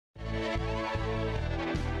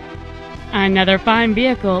Another fine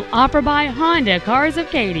vehicle offered by Honda Cars of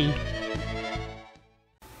Katy.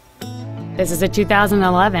 This is a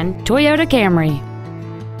 2011 Toyota Camry.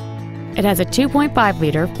 It has a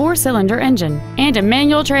 2.5-liter four-cylinder engine and a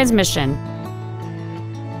manual transmission.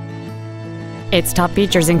 Its top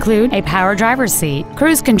features include a power driver's seat,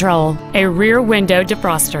 cruise control, a rear window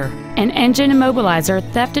defroster, an engine immobilizer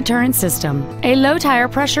theft deterrent system, a low tire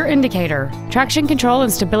pressure indicator, traction control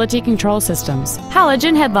and stability control systems,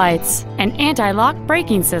 halogen headlights, an anti-lock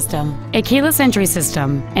braking system, a keyless entry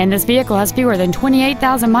system, and this vehicle has fewer than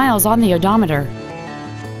 28,000 miles on the odometer.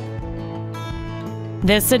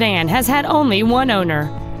 This sedan has had only one owner,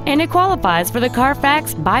 and it qualifies for the Car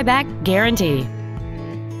Fax buyback guarantee.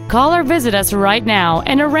 Call or visit us right now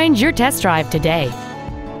and arrange your test drive today.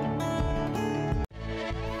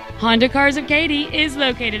 Honda Cars of Katy is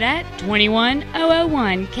located at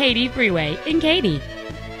 21001 Katy Freeway in Katy.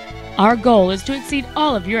 Our goal is to exceed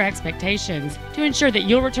all of your expectations to ensure that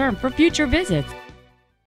you'll return for future visits